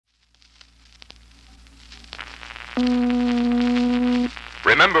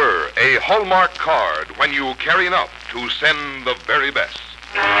Remember, a Hallmark card when you carry enough to send the very best.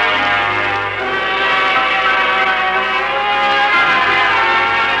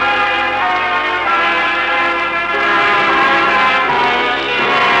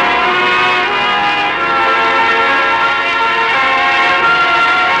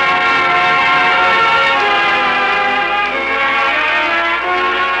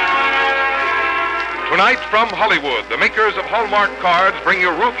 Tonight from Hollywood, the makers of Hallmark cards bring you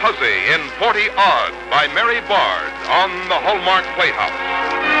Ruth Hussey in 40 Odd by Mary Bard on the Hallmark Playhouse.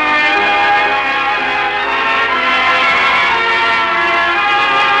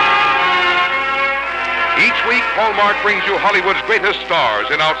 Each week, Hallmark brings you Hollywood's greatest stars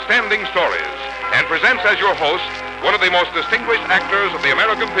in outstanding stories and presents as your host one of the most distinguished actors of the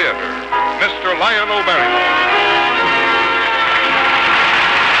American theater, Mr. Lionel Barrymore.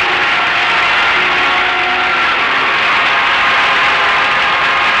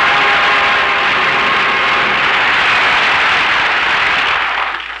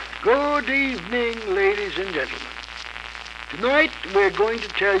 Good evening, ladies and gentlemen. Tonight, we're going to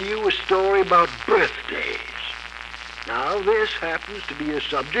tell you a story about birthdays. Now, this happens to be a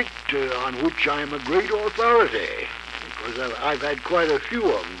subject on which I'm a great authority, because I've had quite a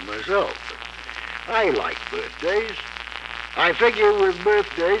few of them myself. I like birthdays. I figure with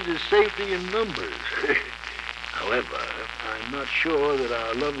birthdays is safety in numbers. However, I'm not sure that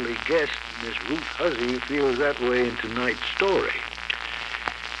our lovely guest, Miss Ruth Hussey, feels that way in tonight's story.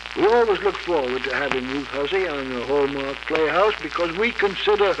 We always look forward to having Ruth Hussey on the Hallmark Playhouse because we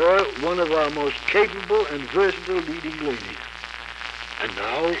consider her one of our most capable and versatile leading ladies. And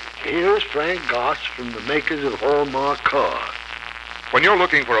now, here's Frank Goss from the makers of Hallmark cards. When you're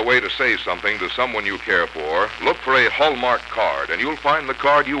looking for a way to say something to someone you care for, look for a Hallmark card, and you'll find the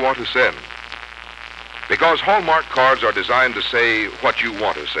card you want to send. Because Hallmark cards are designed to say what you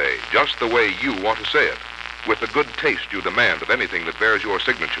want to say, just the way you want to say it, with the good taste you demand of anything that bears your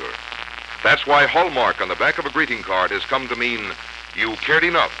signature. That's why Hallmark on the back of a greeting card has come to mean you cared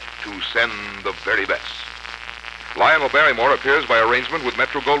enough to send the very best. Lionel Barrymore appears by arrangement with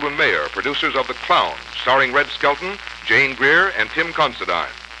Metro-Goldwyn-Mayer, producers of The Clown, starring Red Skelton, Jane Greer, and Tim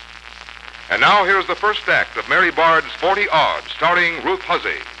Considine. And now here's the first act of Mary Bard's 40 Odd, starring Ruth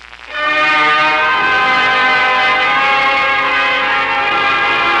Hussey.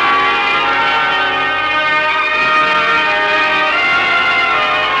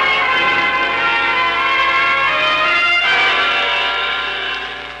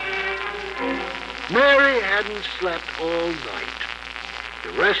 Mary hadn't slept all night.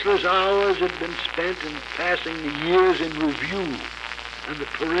 The restless hours had been spent in passing the years in review, and the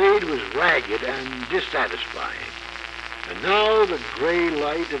parade was ragged and dissatisfying. And now the gray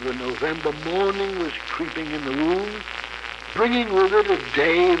light of a November morning was creeping in the room, bringing with it a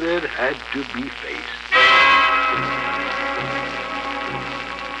day that had to be faced.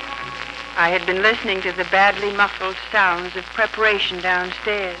 I had been listening to the badly muffled sounds of preparation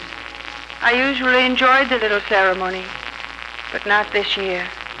downstairs. I usually enjoyed the little ceremony, but not this year.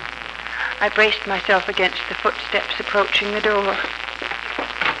 I braced myself against the footsteps approaching the door.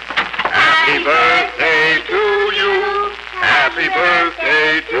 Happy birthday to you. Happy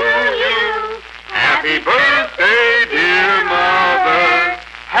birthday to you. Happy birthday, dear mother.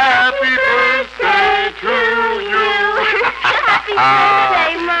 Happy birthday to you. Happy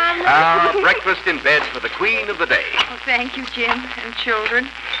birthday, Mama. Breakfast in bed for the queen of the day. Oh, thank you, Jim and children.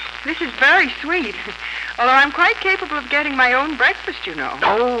 This is very sweet, although I'm quite capable of getting my own breakfast, you know.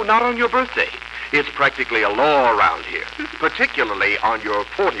 No, not on your birthday. It's practically a law around here, particularly on your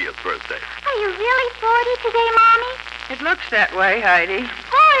 40th birthday. Are you really 40 today, Mommy? It looks that way, Heidi.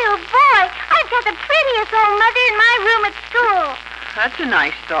 Boy, oh boy, I've got the prettiest old mother in my room at school. That's a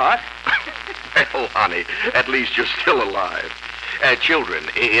nice thought. Well, honey, at least you're still alive. Children,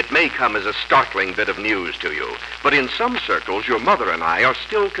 it may come as a startling bit of news to you, but in some circles, your mother and I are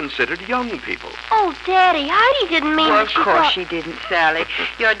still considered young people. Oh, Daddy, Heidi didn't mean Well, that of she course thought... she didn't, Sally.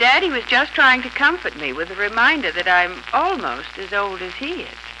 Your daddy was just trying to comfort me with a reminder that I'm almost as old as he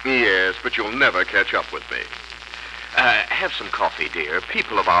is. Yes, but you'll never catch up with me. Have some coffee, dear.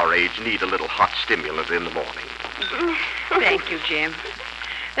 People of our age need a little hot stimulant in the morning. Thank you, Jim.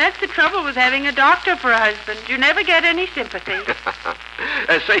 That's the trouble with having a doctor for a husband. You never get any sympathy.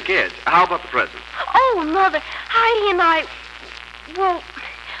 Say, kids, how about the presents? Oh, Mother, Heidi and I... Well,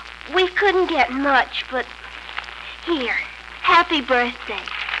 we couldn't get much, but... Here, happy birthday.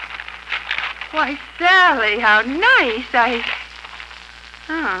 Why, Sally, how nice.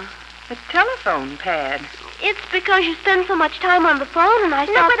 A telephone pad. It's because you spend so much time on the phone, and I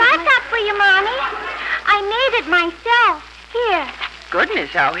thought... Look what I got for you, Mommy. I made it myself. Here.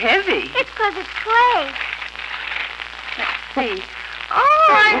 goodness, how heavy. It's because it's clay. Let's see. Oh,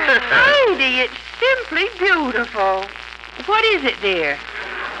 Heidi, it's simply beautiful. What is it, dear?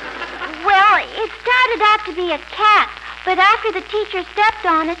 Well, it started out to be a cat, but after the teacher stepped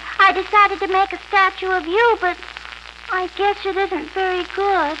on it, I decided to make a statue of you, but I guess it isn't very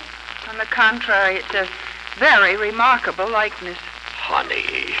good. On the contrary, it's a very remarkable likeness.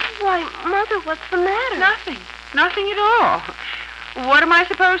 Honey. Why, Mother, what's the matter? Nothing. Nothing at all. What am I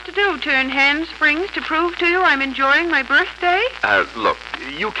supposed to do? Turn handsprings to prove to you I'm enjoying my birthday? Look,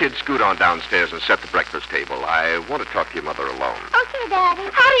 you kids scoot on downstairs and set the breakfast table. I want to talk to your mother alone. Okay, Daddy.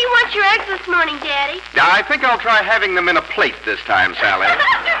 How do you want your eggs this morning, Daddy? Now, I think I'll try having them in a plate this time, Sally.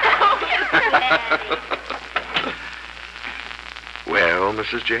 Well,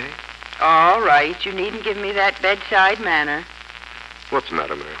 Mrs. J? All right. You needn't give me that bedside manner. What's the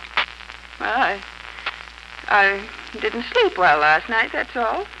matter, Mary? Well, I didn't sleep well last night, that's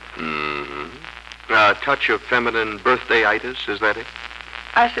all. Mm-hmm. A touch of feminine birthday-itis, is that it?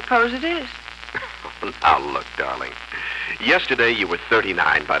 I suppose it is. Now, look, darling. Yesterday you were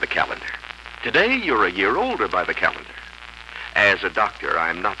 39 by the calendar. Today you're a year older by the calendar. As a doctor,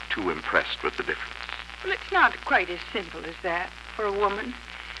 I'm not too impressed with the difference. Well, it's not quite as simple as that for a woman.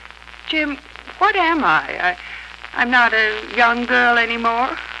 Jim, what am I? I'm not a young girl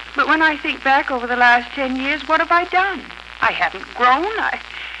anymore. But when I think back over the last 10 years, what have I done? I haven't grown.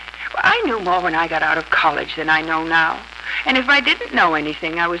 I knew more when I got out of college than I know now. And if I didn't know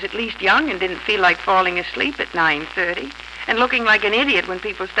anything, I was at least young and didn't feel like falling asleep at 9:30 and looking like an idiot when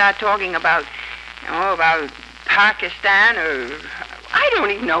people start talking about Pakistan or... I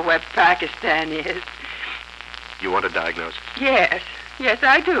don't even know where Pakistan is. You want a diagnosis? Yes,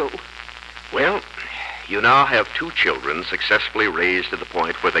 I do. Well, you now have 2 children successfully raised to the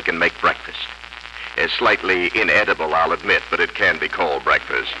point where they can make breakfast. It's slightly inedible, I'll admit, but it can be called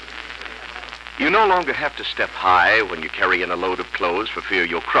breakfast. You no longer have to step high when you carry in a load of clothes for fear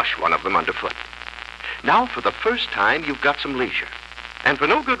you'll crush one of them underfoot. Now, for the first time, you've got some leisure. And for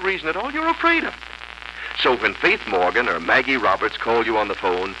no good reason at all, you're afraid of it. So when Faith Morgan or Maggie Roberts call you on the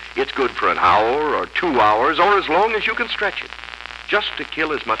phone, it's good for an hour or 2 hours or as long as you can stretch it, just to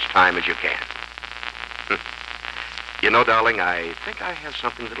kill as much time as you can. You know, darling, I think I have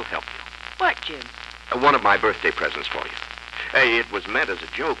something that'll help you. What, Jim? One of my birthday presents for you. Hey, it was meant as a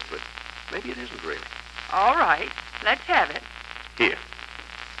joke, but maybe it isn't really. All right, let's have it. Here,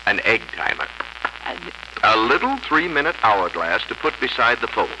 an egg timer. A little 3-minute hourglass to put beside the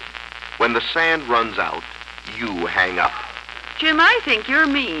phone. When the sand runs out, you hang up. Jim, I think you're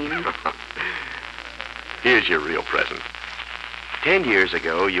mean. Here's your real present. 10 years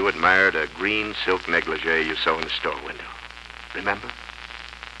ago, you admired a green silk negligee you saw in the store window. Remember?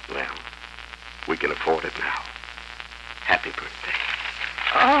 Well, we can afford it now. Happy birthday.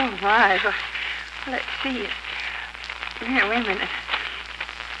 Oh, my. Well, let's see it. Here, wait a minute.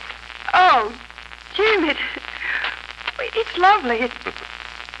 Oh, Jim, it's lovely.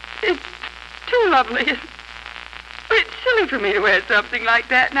 It's too lovely. It's silly for me to wear something like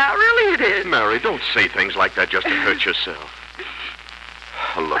that now. Really, it is. Mary, don't say things like that just to hurt yourself.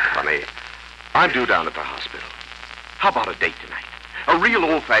 Look, honey, I'm due down at the hospital. How about a date tonight? A real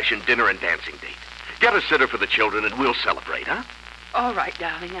old-fashioned dinner and dancing date. Get a sitter for the children and we'll celebrate, huh? All right,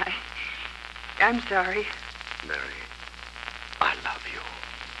 darling. I'm sorry. Mary, I love you.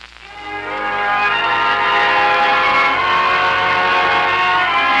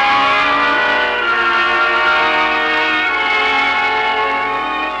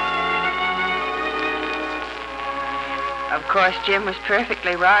 Of course, Jim was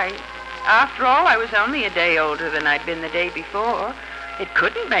perfectly right. After all, I was only a day older than I'd been the day before. It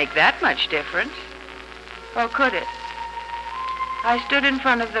couldn't make that much difference. Or could it? I stood in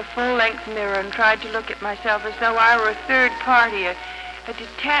front of the full-length mirror and tried to look at myself as though I were a third party, a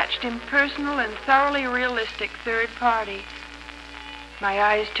detached, impersonal, and thoroughly realistic third party. My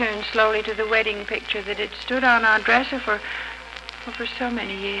eyes turned slowly to the wedding picture that had stood on our dresser for so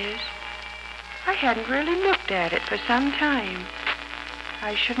many years. I hadn't really looked at it for some time.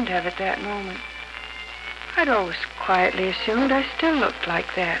 I shouldn't have at that moment. I'd always quietly assumed I still looked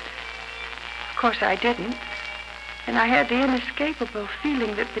like that. Of course I didn't. And I had the inescapable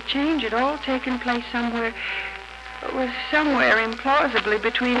feeling that the change had all taken place somewhere implausibly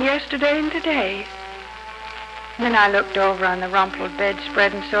between yesterday and today. Then I looked over on the rumpled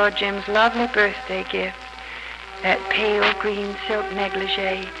bedspread and saw Jim's lovely birthday gift, that pale green silk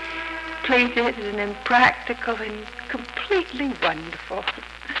negligee, pleated and impractical and completely wonderful.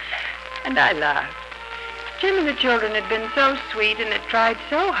 And I laughed. Jim and the children had been so sweet and had tried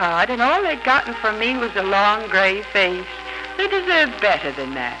so hard, and all they'd gotten from me was a long gray face. He deserved better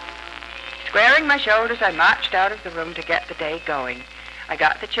than that. Squaring my shoulders, I marched out of the room to get the day going. I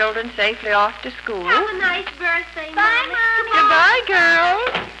got the children safely off to school. Have a nice birthday, Bye, Mommy. Goodbye,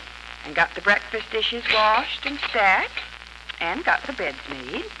 girls. And got the breakfast dishes washed and stacked. And got the beds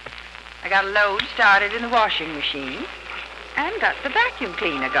made. I got a load started in the washing machine. And got the vacuum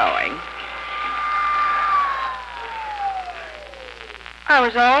cleaner going. I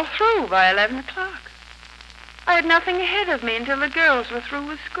was all through by 11 o'clock. I had nothing ahead of me until the girls were through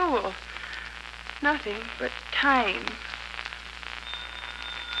with school. Nothing but time.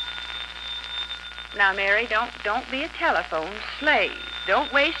 Now, Mary, don't be a telephone slave.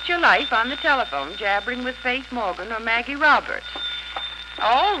 Don't waste your life on the telephone jabbering with Faith Morgan or Maggie Roberts.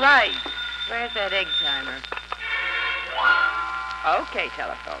 All right. Where's that egg timer? Okay,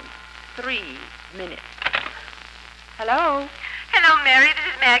 telephone. 3 minutes. Hello? Hello, Mary. This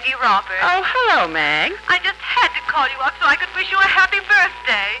is Maggie Roberts. Oh, hello, Mag. I just had to call you up so I could wish you a happy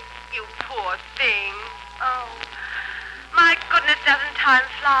birthday. You poor thing. Oh, my goodness, doesn't time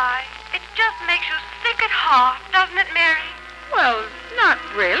fly? It just makes you sick at heart, doesn't it, Mary? Well, not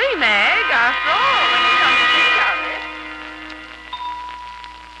really, Mag. After all, when you come to think of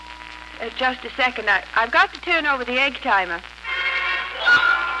it. Just a second. I've got to turn over the egg timer.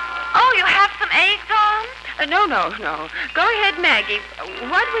 Oh, you have some eggs on? No. Go ahead, Maggie.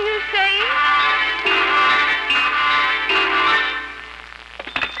 What were you saying?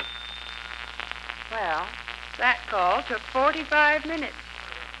 Well, that call took 45 minutes.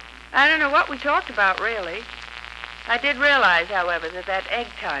 I don't know what we talked about, really. I did realize, however, that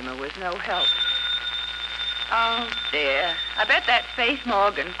egg timer was no help. Oh, dear. I bet that's Faith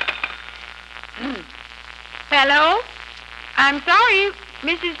Morgan. Hello? I'm sorry,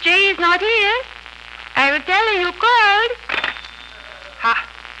 Mrs. J is not here. I was telling you called. Ha.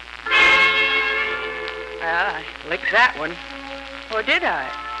 Well, I licked that one. Or did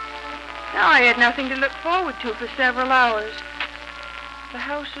I? Now I had nothing to look forward to for several hours. The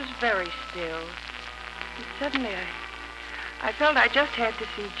house was very still. And suddenly I felt I just had to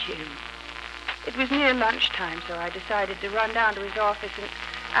see Jim. It was near lunchtime, so I decided to run down to his office and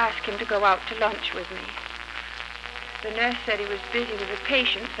ask him to go out to lunch with me. The nurse said he was busy with a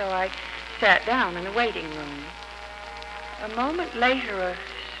patient, so I sat down in the waiting room. A moment later, a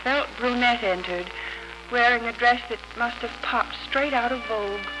svelte brunette entered, wearing a dress that must have popped straight out of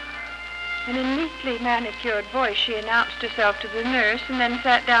Vogue. In a neatly manicured voice, she announced herself to the nurse and then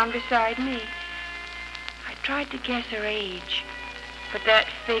sat down beside me. I tried to guess her age, but that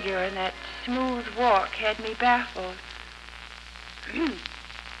figure and that smooth walk had me baffled.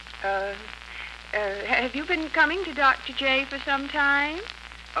 Have you been coming to Dr. J for some time?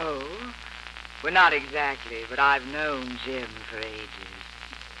 Oh, well, not exactly, but I've known Jim for ages.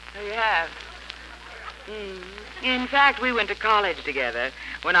 Oh, you have? In fact, we went to college together.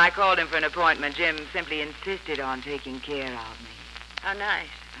 When I called him for an appointment, Jim simply insisted on taking care of me. How nice.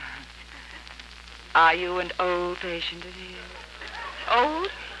 Are you an old patient of his? Old?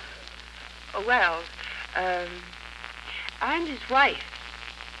 Oh, well, I'm his wife.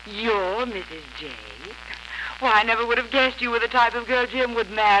 You're Mrs. J? Why, I never would have guessed you were the type of girl Jim would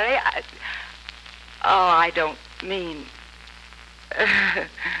marry. I don't mean...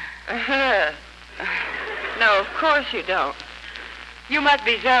 No, of course you don't. You must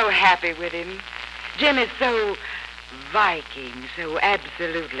be so happy with him. Jim is so Viking, so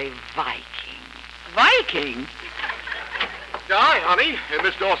absolutely Viking. Viking? Hi, honey.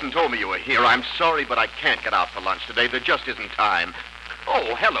 Miss Dawson told me you were here. I'm sorry, but I can't get out for lunch today. There just isn't time.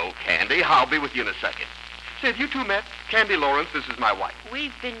 Oh, hello, Candy. I'll be with you in a second. Say, have you two met? Candy Lawrence, this is my wife.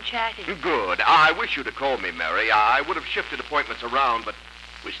 We've been chatting. Good. I wish you'd have called me, Mary. I would have shifted appointments around, but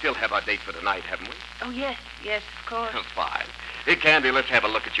we still have our date for tonight, haven't we? Oh, yes, of course. Fine. Hey, Candy, let's have a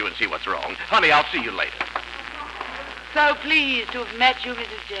look at you and see what's wrong. Honey, I'll see you later. So pleased to have met you,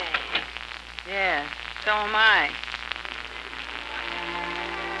 Mrs. J. Yeah, so am I.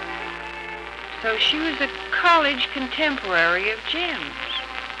 So she was a college contemporary of Jim's.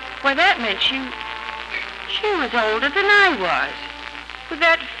 Why, that meant she was older than I was. With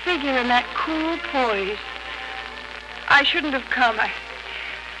that figure and that cool poise. I shouldn't have come.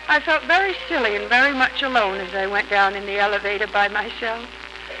 I felt very silly and very much alone as I went down in the elevator by myself.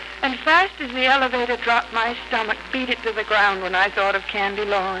 And fast as the elevator dropped, my stomach beat it to the ground when I thought of Candy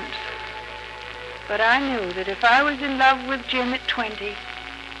Lawrence. But I knew that if I was in love with Jim at 20,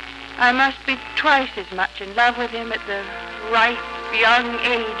 I must be twice as much in love with him at the ripe, young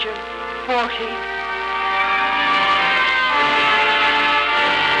age of 40.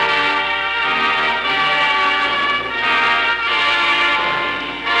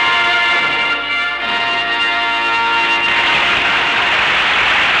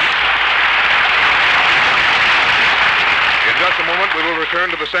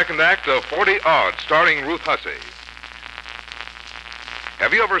 the second act of 40 Odd, starring Ruth Hussey.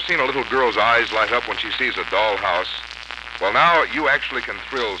 Have you ever seen a little girl's eyes light up when she sees a dollhouse? Well, now you actually can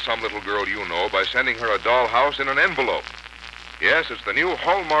thrill some little girl you know by sending her a dollhouse in an envelope. Yes, it's the new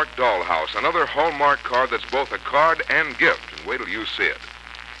Hallmark Dollhouse, another Hallmark card that's both a card and gift, and wait till you see it.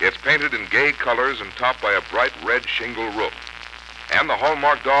 It's painted in gay colors and topped by a bright red shingle roof. And the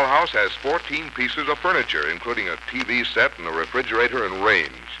Hallmark Dollhouse has 14 pieces of furniture, including a TV set and a refrigerator and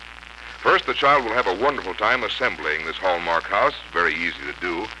range. First, the child will have a wonderful time assembling this Hallmark house. It's very easy to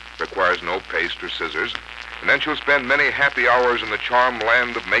do, requires no paste or scissors. And then she'll spend many happy hours in the charmed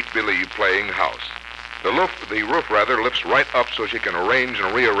land of make-believe playing house. The roof lifts right up so she can arrange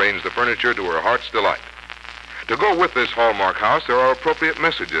and rearrange the furniture to her heart's delight. To go with this Hallmark house, there are appropriate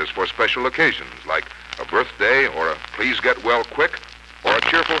messages for special occasions, like a birthday or a please get well quick, or a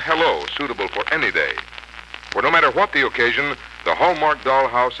cheerful hello suitable for any day. For no matter what the occasion, the Hallmark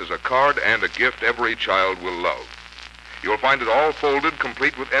Dollhouse is a card and a gift every child will love. You'll find it all folded,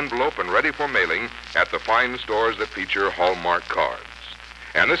 complete with envelope and ready for mailing at the fine stores that feature Hallmark cards.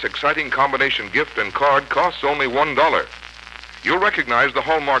 And this exciting combination gift and card costs only $1. You'll recognize the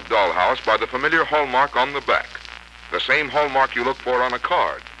Hallmark Dollhouse by the familiar hallmark on the back, the same hallmark you look for on a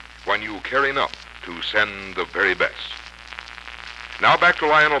card when you care enough to send the very best. Now back to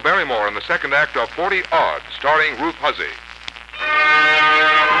Lionel Barrymore in the second act of 40 Odd, starring Ruth Hussey.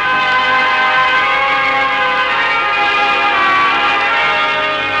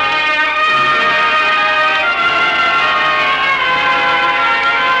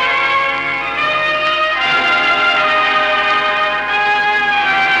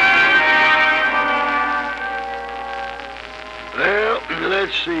 Well,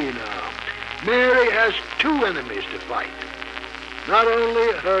 let's see now. Mary has two enemies to fight. Not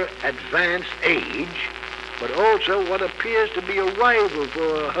only her advanced age, but also what appears to be a rival for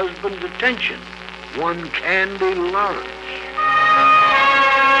her husband's attention, one Candy Lawrence.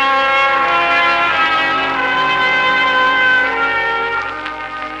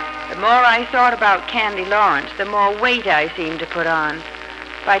 The more I thought about Candy Lawrence, the more weight I seemed to put on.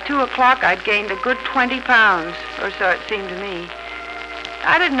 By 2 o'clock, I'd gained a good 20 pounds, or so it seemed to me.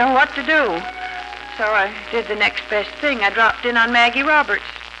 I didn't know what to do. So I did the next best thing. I dropped in on Maggie Roberts.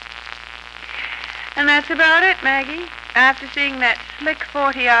 And that's about it, Maggie. After seeing that slick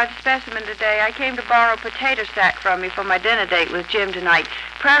 40-odd specimen today, I came to borrow a potato sack from you for my dinner date with Jim tonight,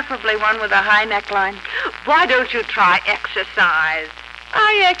 preferably one with a high neckline. Why don't you try exercise?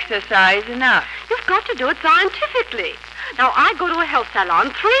 I exercise enough. You've got to do it scientifically. Now, I go to a health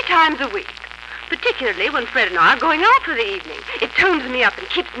salon 3 times a week, particularly when Fred and I are going out for the evening. It tones me up and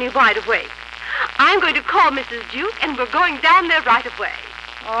keeps me wide awake. I'm going to call Mrs. Duke, and we're going down there right away.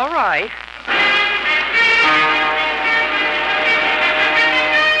 All right.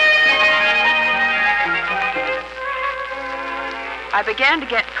 I began to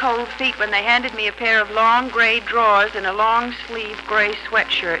get cold feet when they handed me a pair of long gray drawers and a long-sleeved gray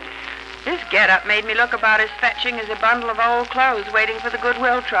sweatshirt. This get-up made me look about as fetching as a bundle of old clothes waiting for the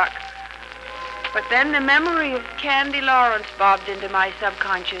Goodwill truck. But then the memory of Candy Lawrence bobbed into my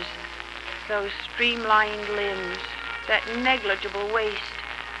subconscious. Those streamlined limbs, that negligible waist.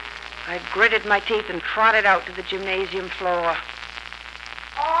 I gritted my teeth and trotted out to the gymnasium floor.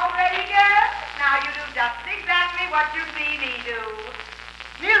 All ready, girls? Now you do just exactly what you see me do.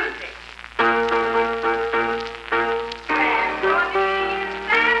 Music.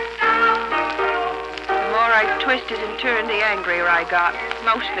 The more I twisted and turned, the angrier I got,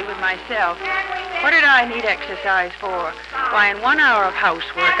 mostly with myself. What did I need exercise for? Why, in 1 hour of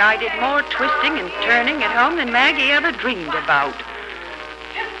housework, I did more twisting and turning at home than Maggie ever dreamed about.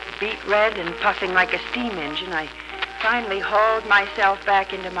 Beet red and puffing like a steam engine, I finally hauled myself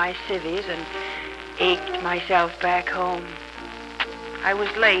back into my civvies and ached myself back home. I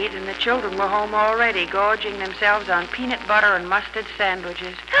was late, and the children were home already, gorging themselves on peanut butter and mustard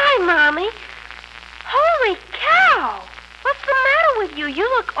sandwiches. Hi, Mommy. Holy cow! What's the matter with you? You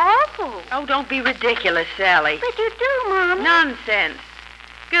look awful. Oh, don't be ridiculous, Sally. But you do, Mommy. Nonsense.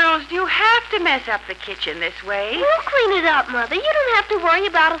 Girls, do you have to mess up the kitchen this way? We'll clean it up, Mother. You don't have to worry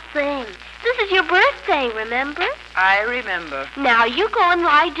about a thing. This is your birthday, remember? I remember. Now, you go and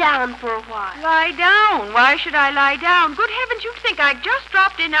lie down for a while. Lie down? Why should I lie down? Good heavens, you think I just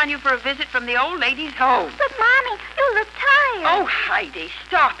dropped in on you for a visit from the old lady's home. But, Mommy, you look tired. Oh, Heidi,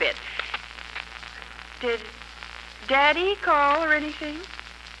 stop it. Did Daddy call or anything?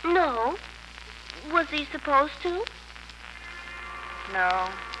 No. Was he supposed to? No.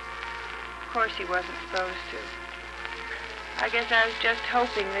 Of course he wasn't supposed to. I guess I was just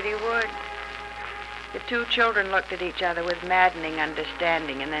hoping that he would. The two children looked at each other with maddening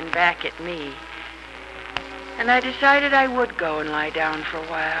understanding and then back at me. And I decided I would go and lie down for a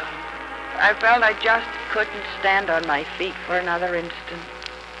while. I felt I just couldn't stand on my feet for another instant.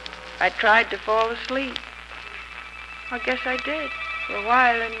 I tried to fall asleep. I guess I did, for a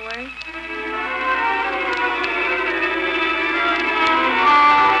while anyway.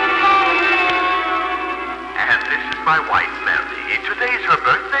 And this is my wife, Mary. Today's her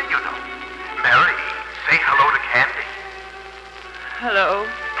birthday, you know. Mary, say hello to Candy. Hello.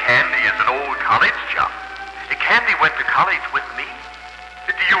 Candy is an old college chum. Candy went to college with me.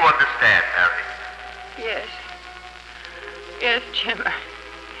 Do you understand, Mary? Yes. Yes, Jim.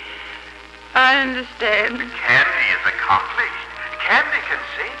 I understand. Candy is accomplished. Candy can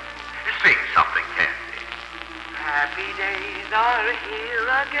sing. Sing something, Candy. Happy days are here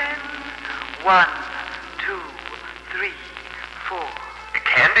again. 1, 2, 3, 4.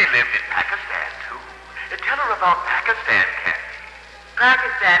 Candy lived in Pakistan, too. Tell her about Pakistan, Candy.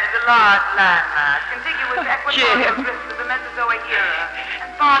 Pakistan is a large landmass, contiguous equatorial drifts of the Mesozoic era, and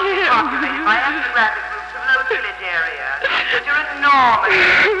sparsely populated by ethnographic groups of low tillage areas, which are enormous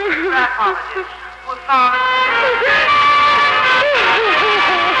graphologists who are farmers.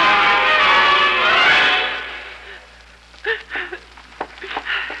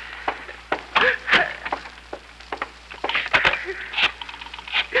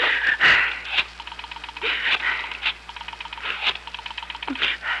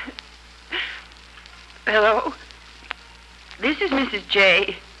 Hello? This is Mrs.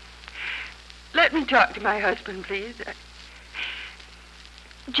 J. Let me talk to my husband, please.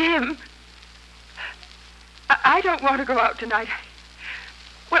 Jim, I don't want to go out tonight.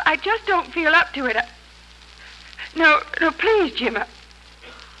 Well, I just don't feel up to it. No, please, Jim.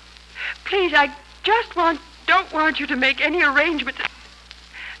 Please, I just don't want you to make any arrangements.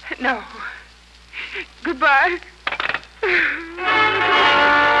 No. Goodbye.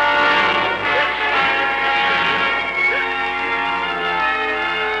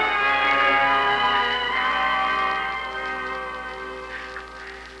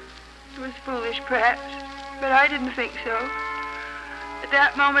 Foolish, perhaps, but I didn't think so. At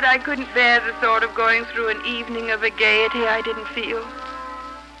that moment, I couldn't bear the thought of going through an evening of a gaiety I didn't feel.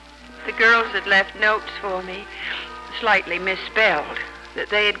 The girls had left notes for me, slightly misspelled, that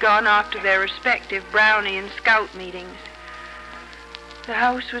they had gone off to their respective Brownie and Scout meetings. The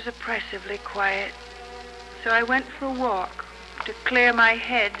house was oppressively quiet, so I went for a walk to clear my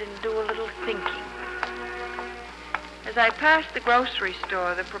head and do a little thinking. As I passed the grocery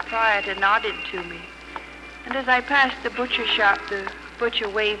store, the proprietor nodded to me. And as I passed the butcher shop, the butcher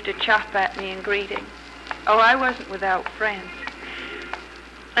waved a chop at me in greeting. Oh, I wasn't without friends.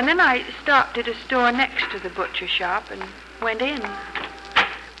 And then I stopped at a store next to the butcher shop and went in.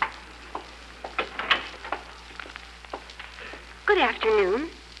 Good afternoon.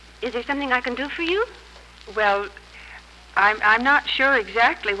 Is there something I can do for you? Well, I'm not sure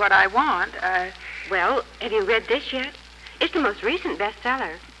exactly what I want. Well, have you read this yet? It's the most recent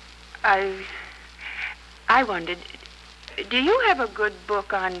bestseller. I wondered, do you have a good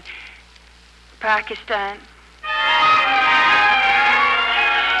book on Pakistan?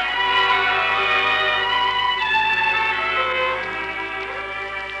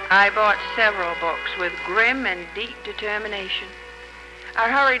 I bought several books with grim and deep determination. I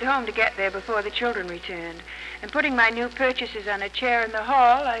hurried home to get there before the children returned, and putting my new purchases on a chair in the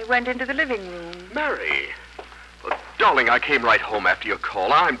hall, I went into the living room. Mary. Well, darling, I came right home after your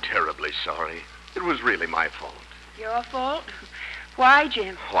call. I'm terribly sorry. It was really my fault. Your fault? Why,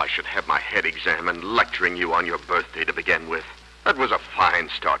 Jim? Oh, I should have my head examined, lecturing you on your birthday to begin with. That was a fine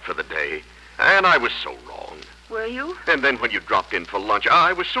start for the day, and I was so wrong. Were you? And then when you dropped in for lunch,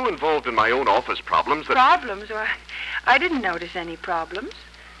 I was so involved in my own office problems that... Problems? Well, I didn't notice any problems.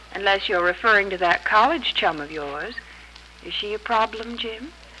 Unless you're referring to that college chum of yours. Is she a problem,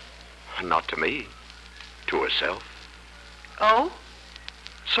 Jim? Not to me. To herself. Oh?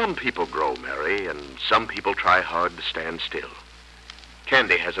 Some people grow, Mary, and some people try hard to stand still.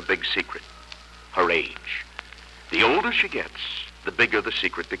 Candy has a big secret. Her age. The older she gets, the bigger the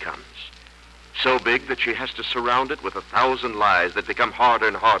secret becomes. So big that she has to surround it with 1,000 lies that become harder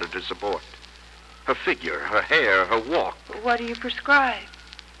and harder to support. Her figure, her hair, her walk. What do you prescribe?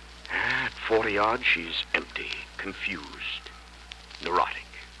 At 40-odd, she's empty, confused, neurotic,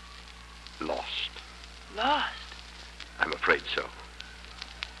 lost. Lost? I'm afraid so.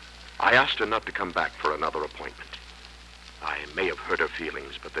 I asked her not to come back for another appointment. I may have hurt her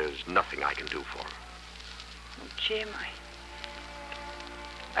feelings, but there's nothing I can do for her. Oh, Jim,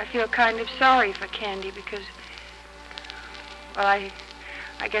 I feel kind of sorry for Candy because, well,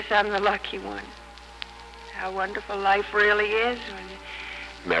 I guess I'm the lucky one. how wonderful life really is when...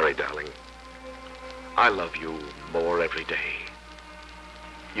 Mary, darling, I love you more every day.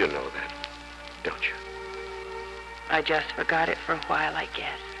 You know that, don't you? I just forgot it for a while, I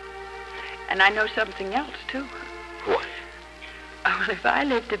guess. And I know something else, too. What? Oh, if I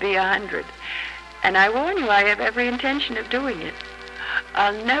live to be 100, and I warn you, I have every intention of doing it,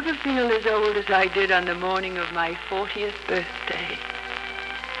 I'll never feel as old as I did on the morning of my 40th birthday.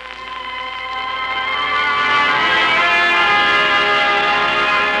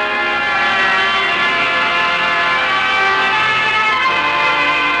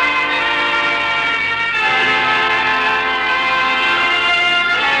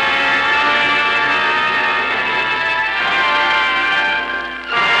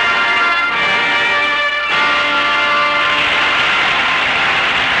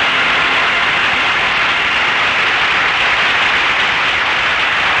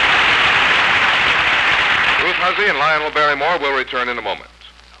 And Lionel Barrymore will return in a moment.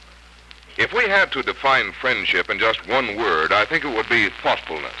 If we had to define friendship in just one word, I think it would be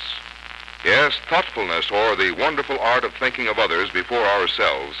thoughtfulness. Yes, thoughtfulness, or the wonderful art of thinking of others before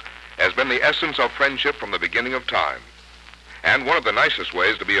ourselves, has been the essence of friendship from the beginning of time. And one of the nicest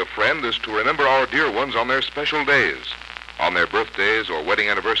ways to be a friend is to remember our dear ones on their special days, on their birthdays or wedding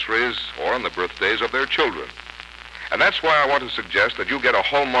anniversaries, or on the birthdays of their children. And that's why I want to suggest that you get a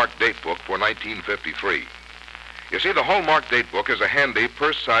Hallmark date book for 1953. You see, the Hallmark date book is a handy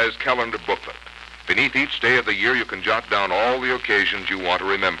purse-sized calendar booklet. Beneath each day of the year, you can jot down all the occasions you want to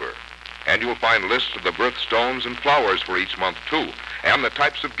remember. And you'll find lists of the birthstones and flowers for each month, too, and the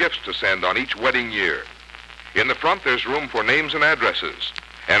types of gifts to send on each wedding year. In the front, there's room for names and addresses.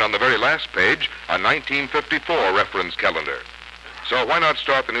 And on the very last page, a 1954 reference calendar. So why not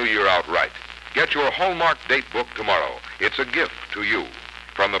start the new year out right? Get your Hallmark date book tomorrow. It's a gift to you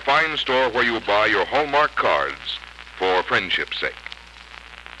from the fine store where you buy your Hallmark cards for friendship's sake.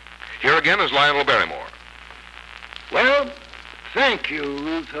 Here again is Lionel Barrymore. Well, thank you,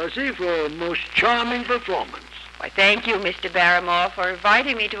 Ruth Hussey, for a most charming performance. Why, thank you, Mr. Barrymore, for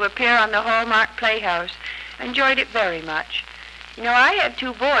inviting me to appear on the Hallmark Playhouse. I enjoyed it very much. You know, I have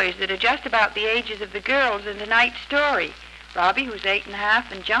 2 boys that are just about the ages of the girls in tonight's story. Robbie, who's 8 and a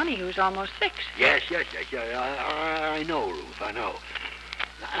half, and Johnny, who's almost 6. Yes. I know, Ruth, I know.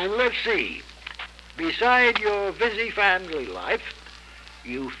 And let's see. Beside your busy family life,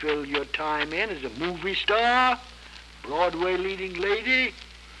 you fill your time in as a movie star, Broadway leading lady,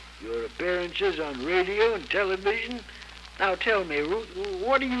 your appearances on radio and television. Now tell me, Ruth,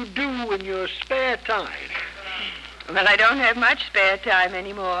 what do you do in your spare time? Well, I don't have much spare time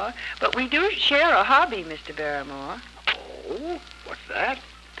anymore, but we do share a hobby, Mr. Barrymore. Oh, what's that?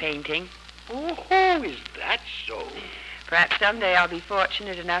 Painting. Oh, is that so? Perhaps someday I'll be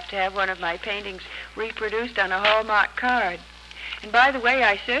fortunate enough to have one of my paintings reproduced on a Hallmark card. And by the way,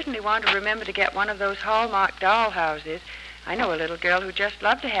 I certainly want to remember to get one of those Hallmark doll houses. I know a little girl who'd just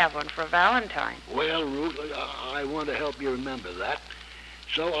love to have one for a Valentine. Well, Ruth, I want to help you remember that.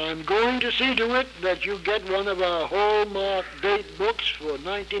 So I'm going to see to it that you get one of our Hallmark date books for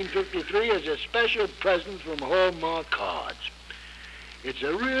 1953 as a special present from Hallmark Cards. It's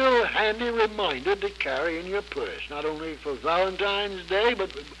a real handy reminder to carry in your purse, not only for Valentine's Day,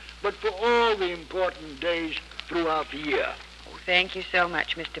 but for all the important days throughout the year. Oh, thank you so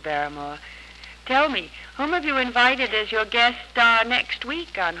much, Mr. Barrymore. Tell me, whom have you invited as your guest star next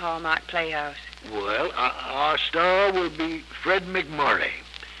week on Hallmark Playhouse? Well, our star will be Fred McMurray.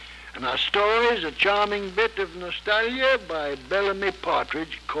 And our story is a charming bit of nostalgia by Bellamy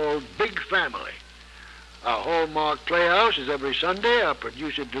Partridge called Big Family. Our Hallmark Playhouse is every Sunday. Our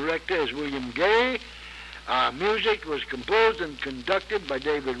producer-director is William Gay. Our music was composed and conducted by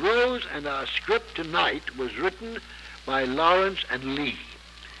David Rose, and our script tonight was written by Lawrence and Lee.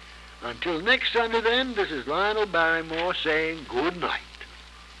 Until next Sunday, then, this is Lionel Barrymore saying good night.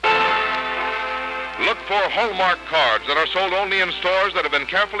 Look for Hallmark cards that are sold only in stores that have been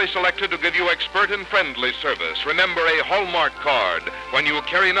carefully selected to give you expert and friendly service. Remember, a Hallmark card when you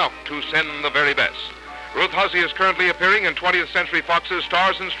carry enough to send the very best. Ruth Hussey is currently appearing in 20th Century Fox's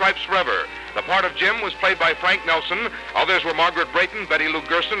Stars and Stripes Forever. The part of Jim was played by Frank Nelson. Others were Margaret Brayton, Betty Lou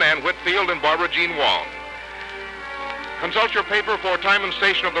Gerson, Ann Whitfield, and Barbara Jean Wong. Consult your paper for time and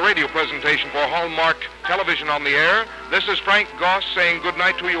station of the radio presentation for Hallmark Television on the air. This is Frank Goss saying good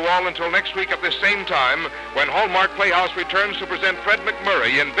night to you all until next week at this same time when Hallmark Playhouse returns to present Fred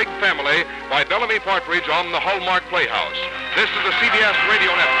McMurray in Big Family by Bellamy Partridge on the Hallmark Playhouse. This is the CBS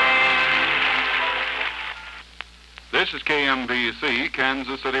Radio Network. This is KMBC,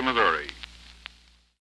 Kansas City, Missouri.